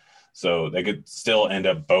slate, so they could still end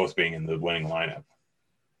up both being in the winning lineup.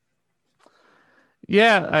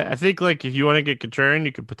 Yeah, I think like if you want to get contrarian,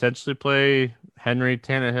 you could potentially play Henry,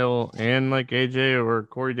 Tannehill, and like AJ or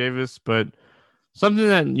Corey Davis, but something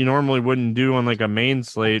that you normally wouldn't do on like a main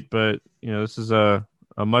slate. But this is a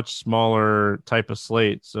much smaller type of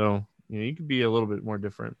slate, so you could be a little bit more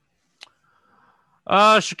different.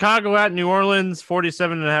 Chicago at New Orleans,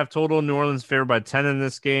 47.5 total. New Orleans favored by 10 in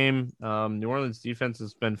this game. New Orleans defense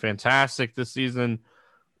has been fantastic this season.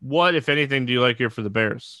 What, if anything, do you like here for the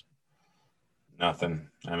Bears? Nothing.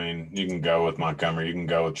 I mean, you can go with Montgomery, you can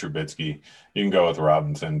go with Trubisky, you can go with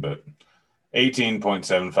Robinson, but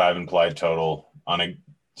 18.75 implied total on a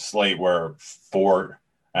slate where 4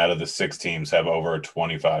 out of the 6 teams have over a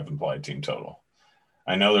 25 implied team total.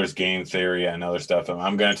 I know there's game theory, I know there's stuff.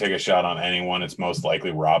 I'm going to take a shot on anyone. It's most likely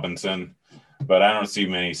Robinson, but I don't see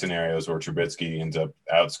many scenarios where Trubisky ends up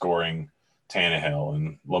outscoring Tannehill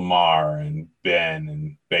and Lamar and Ben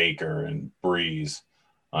and Baker and Breeze.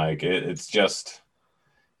 Like, it's just,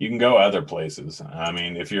 you can go other places. I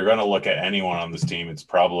mean, if you're going to look at anyone on this team, it's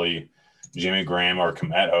probably Jimmy Graham or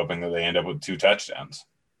Kmet, hoping that they end up with 2 touchdowns.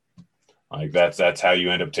 Like, that's how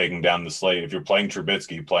you end up taking down the slate. If you're playing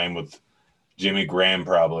Trubisky, playing with Jimmy Graham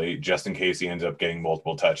probably, just in case he ends up getting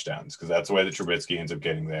multiple touchdowns, because that's the way that Trubisky ends up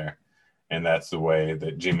getting there, and that's the way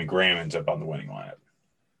that Jimmy Graham ends up on the winning lineup.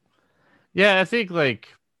 Yeah, I think like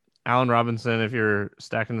Allen Robinson, if you're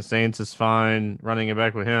stacking the Saints, is fine. Running it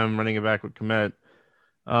back with him, running it back with Kmet.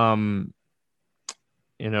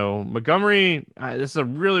 Montgomery, this is a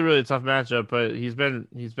really, really tough matchup, but he's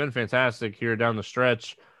been fantastic here down the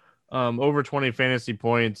stretch. Over 20 fantasy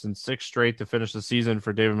points and 6 straight to finish the season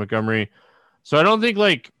for David Montgomery. So I don't think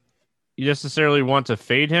like you necessarily want to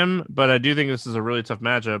fade him, but I do think this is a really tough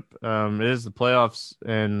matchup. It is the playoffs,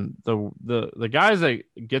 and the guys that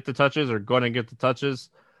get the touches are going to get the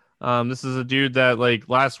touches. This is a dude that like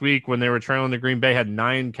last week when they were trailing to Green Bay had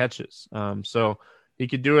 9 catches. So he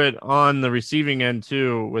could do it on the receiving end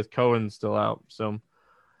too with Cohen still out. So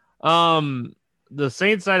the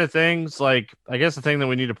Saints side of things, like I guess the thing that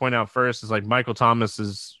we need to point out first is like Michael Thomas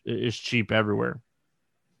is cheap everywhere.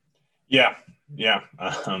 Yeah.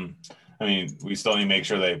 I mean, we still need to make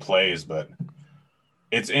sure that he plays, but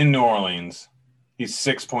it's in New Orleans. He's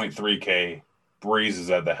 6.3K. Breeze is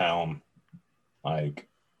at the helm. Like,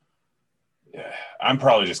 I'm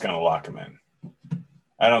probably just going to lock him in.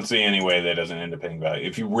 I don't see any way that doesn't end up hitting value.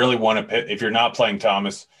 If you really want to, if you're not playing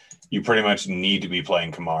Thomas, you pretty much need to be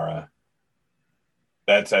playing Kamara.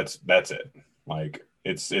 That's it. Like,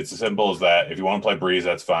 it's as simple as that. If you want to play Breeze,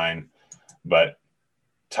 that's fine. But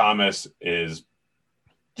Thomas is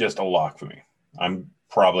just a lock for me. I'm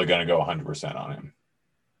probably going to go 100% on him.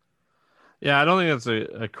 Yeah, I don't think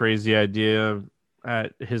that's a crazy idea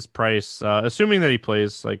at his price. Assuming that he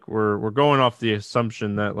plays, like we're going off the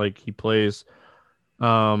assumption that like he plays.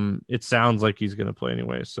 It sounds like he's going to play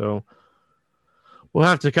anyway. So we'll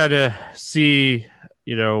have to kind of see,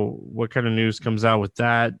 what kind of news comes out with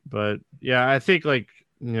that. But yeah, I think like,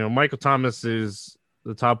 Michael Thomas is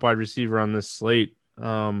the top wide receiver on this slate.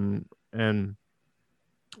 And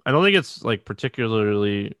I don't think it's like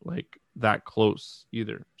particularly like that close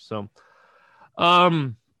either. So,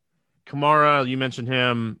 Kamara, you mentioned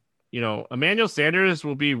him, Emmanuel Sanders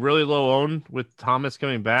will be really low owned with Thomas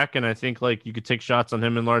coming back. And I think like you could take shots on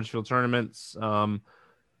him in large field tournaments. That's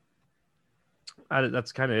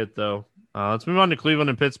kind of it though. Let's move on to Cleveland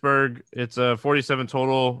and Pittsburgh. It's a 47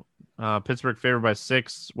 total. Pittsburgh favored by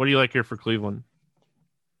 6. What do you like here for Cleveland?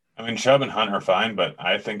 I mean, Chubb and Hunt are fine, but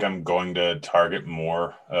I think I'm going to target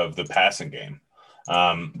more of the passing game.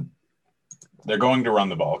 They're going to run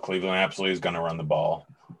the ball. Cleveland absolutely is going to run the ball.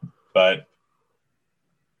 But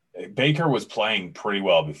Baker was playing pretty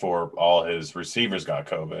well before all his receivers got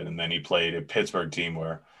COVID, and then he played a Pittsburgh team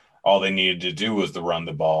where all they needed to do was to run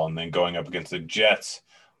the ball, and then going up against the Jets,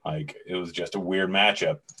 like it was just a weird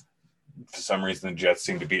matchup. For some reason, the Jets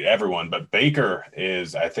seem to beat everyone, but Baker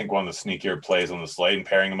is, I think, one of the sneakier plays on the slate, and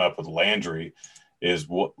pairing him up with Landry is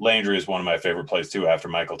one of my favorite plays too, after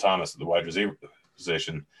Michael Thomas at the wide receiver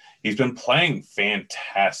position. He's been playing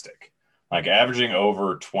fantastic, like averaging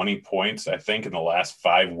over 20 points, I think, in the last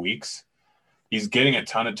 5 weeks. He's getting a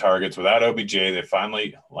ton of targets without OBJ. They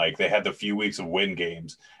finally, they had the few weeks of win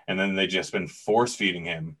games, and then they just been force feeding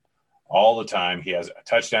him all the time. He has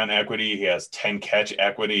touchdown equity. He has 10 catch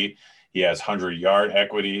equity. He has 100-yard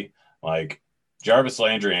equity. Like, Jarvis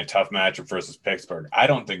Landry in a tough matchup versus Pittsburgh, I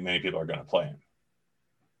don't think many people are going to play him.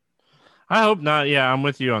 I hope not. Yeah, I'm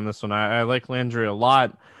with you on this one. I like Landry a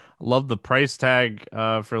lot. Love the price tag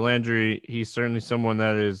for Landry. He's certainly someone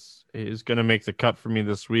that is going to make the cut for me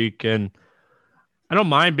this week. And I don't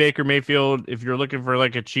mind Baker Mayfield if you're looking for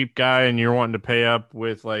like a cheap guy and you're wanting to pay up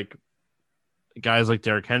with like guys like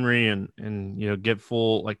Derrick Henry and get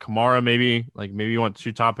full like Kamara maybe you want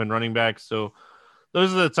 2 top end running backs. So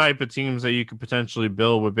those are the type of teams that you could potentially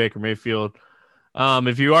build with Baker Mayfield.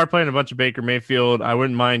 If you are playing a bunch of Baker Mayfield, I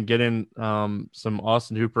wouldn't mind getting some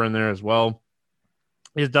Austin Hooper in there as well.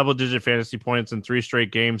 He has double-digit fantasy points in 3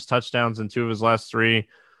 straight games, touchdowns in 2 of his last 3.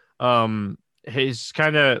 He's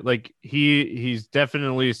kind of like he's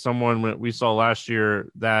definitely someone we saw last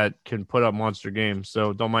year that can put up monster games.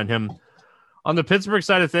 So don't mind him. On the Pittsburgh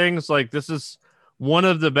side of things, like this is one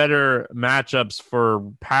of the better matchups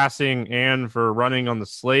for passing and for running on the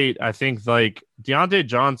slate. I think like Deontay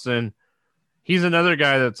Johnson, he's another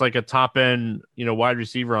guy that's like a top end, wide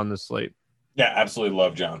receiver on this slate. Yeah, absolutely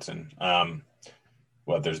love Johnson.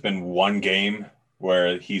 There's been one game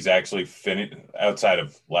where he's actually finished outside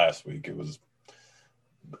of last week. It was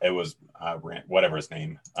whatever his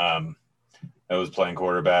name. That was playing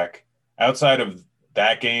quarterback. Outside of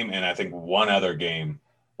that game, and I think one other game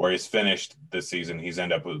where he's finished this season, he's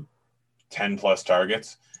ended up with 10 plus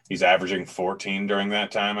targets. He's averaging 14 during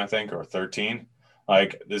that time, I think, or 13.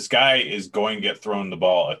 Like, this guy is going to get thrown the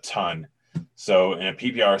ball a ton. So in a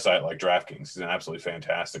PPR site like DraftKings, he's an absolutely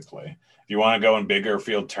fantastic play. If you want to go in bigger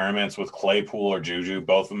field tournaments with Claypool or Juju,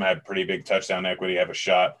 both of them have pretty big touchdown equity, have a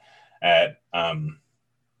shot at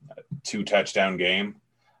 2 touchdown game.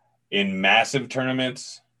 In massive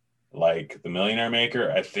tournaments like the Millionaire Maker,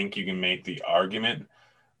 I think you can make the argument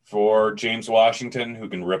for James Washington, who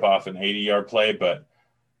can rip off an 80-yard play. But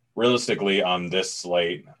realistically on this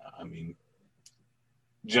slate, I mean,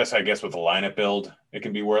 just I guess with the lineup build, it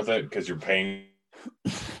can be worth it because you're paying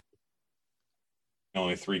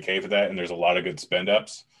only $3K for that, and there's a lot of good spend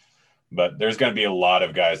ups. But there's going to be a lot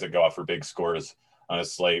of guys that go off for big scores on a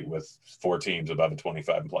slate with 4 teams above a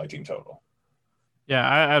 25 implied team total. Yeah,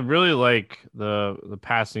 I really like the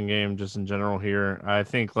passing game just in general here. I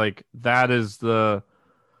think like that is the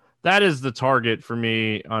target for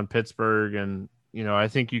me on Pittsburgh. And, I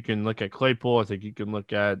think you can look at Claypool. I think you can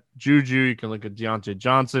look at Juju. You can look at Deontay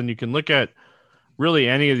Johnson. You can look at really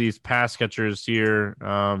any of these pass catchers here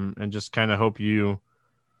and just kind of hope you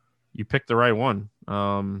pick the right one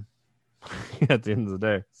at the end of the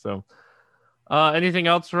day. So anything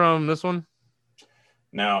else from this one?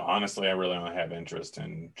 No, honestly, I really only have interest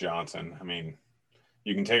in Johnson. I mean,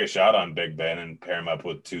 you can take a shot on Big Ben and pair him up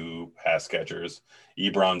with 2 pass catchers.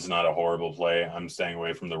 Ebron's not a horrible play. I'm staying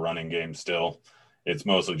away from the running game still. It's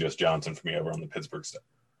mostly just Johnson for me over on the Pittsburgh stuff.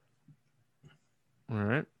 All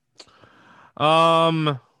right.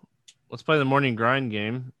 Let's play the morning grind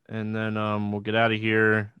game, and then we'll get out of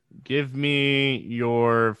here. Give me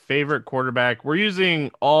your favorite quarterback. We're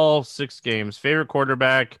using all 6 games. Favorite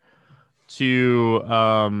quarterback to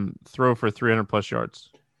throw for 300 plus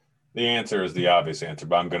yards. The answer is the obvious answer,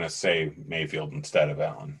 but I'm going to say Mayfield instead of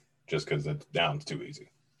Allen, just because Allen's too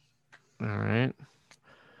easy. All right.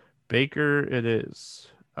 Baker it is.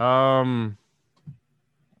 I'm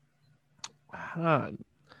going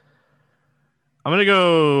to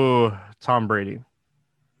go Tom Brady.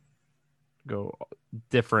 Go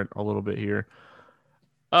different a little bit here.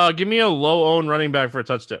 Give me a low-owned running back for a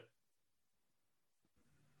touchdown.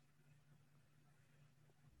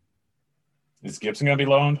 Is Gibson going to be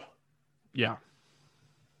low-owned? Yeah.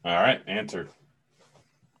 All right, answer.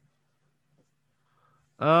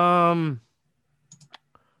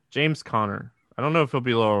 James Conner. I don't know if he'll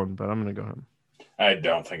be low-owned, but I'm going to go him. I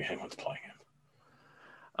don't think anyone's playing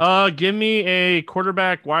him. Give me a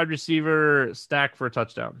quarterback, wide receiver stack for a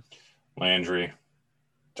touchdown. Landry.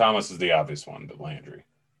 Thomas is the obvious one, but Landry.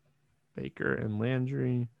 Baker and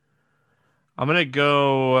Landry. I'm going to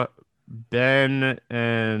go Ben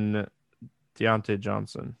and Deontay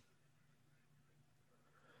Johnson.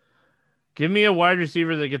 Give me a wide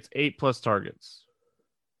receiver that gets 8 plus targets.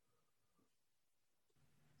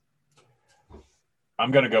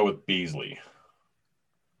 I'm going to go with Beasley.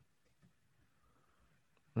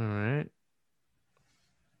 All right.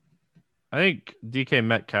 I think DK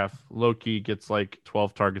Metcalf low-key gets like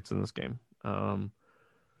 12 targets in this game. I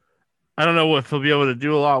don't know if he'll be able to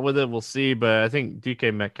do a lot with it. We'll see, but I think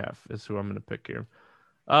DK Metcalf is who I'm going to pick here.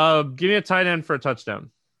 Give me a tight end for a touchdown.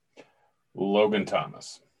 Logan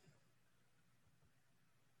Thomas.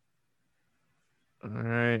 All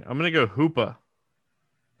right, I'm gonna go Hoopa.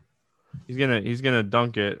 He's gonna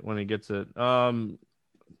dunk it when he gets it.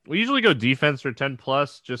 We usually go defense for 10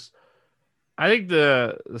 plus. Just I think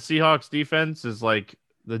the Seahawks defense is like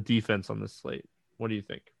the defense on this slate. What do you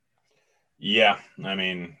think? Yeah, I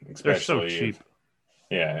mean, especially they're so cheap.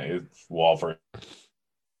 If Walford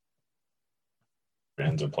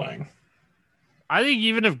fans are playing. I think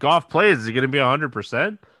even if Goff plays, is it going to be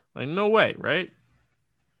 100%? Like, no way, right?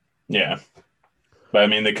 Yeah. But, I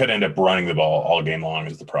mean, they could end up running the ball all game long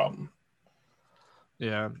is the problem.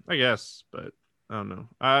 Yeah, I guess, but I don't know.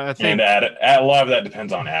 I think and a lot of that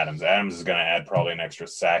depends on Adams. Adams is going to add probably an extra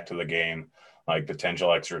sack to the game, like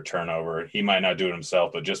potential extra turnover. He might not do it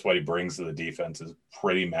himself, but just what he brings to the defense is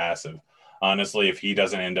pretty massive. Honestly, if he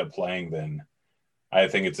doesn't end up playing, then I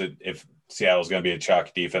think if Seattle's going to be a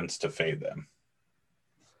chalky defense to fade them.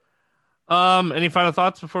 Any final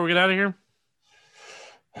thoughts before we get out of here?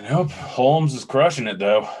 Nope. Holmes is crushing it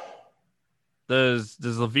though. Does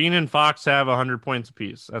Levine and Fox have 100 points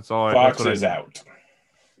apiece? That's all. Fox is out.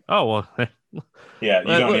 Oh well. Yeah, you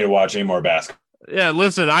don't need to watch any more basketball. Yeah,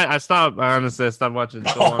 listen, I stopped. Honestly, I stopped watching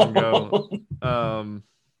so long ago.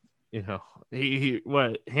 He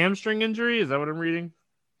what hamstring injury? Is that what I'm reading?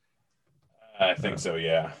 I think so.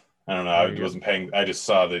 Yeah. I don't know. I wasn't paying. I just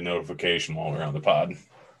saw the notification while we were on the pod.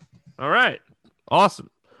 All right, awesome.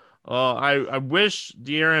 I wish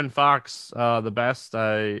De'Aaron Fox the best.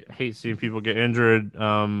 I hate seeing people get injured.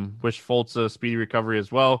 Wish Fultz a speedy recovery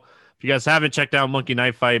as well. If you guys haven't checked out Monkey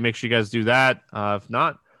Knife Fight, make sure you guys do that. If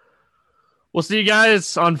not, we'll see you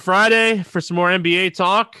guys on Friday for some more NBA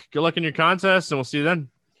talk. Good luck in your contest, and we'll see you then.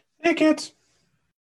 Hey, kids.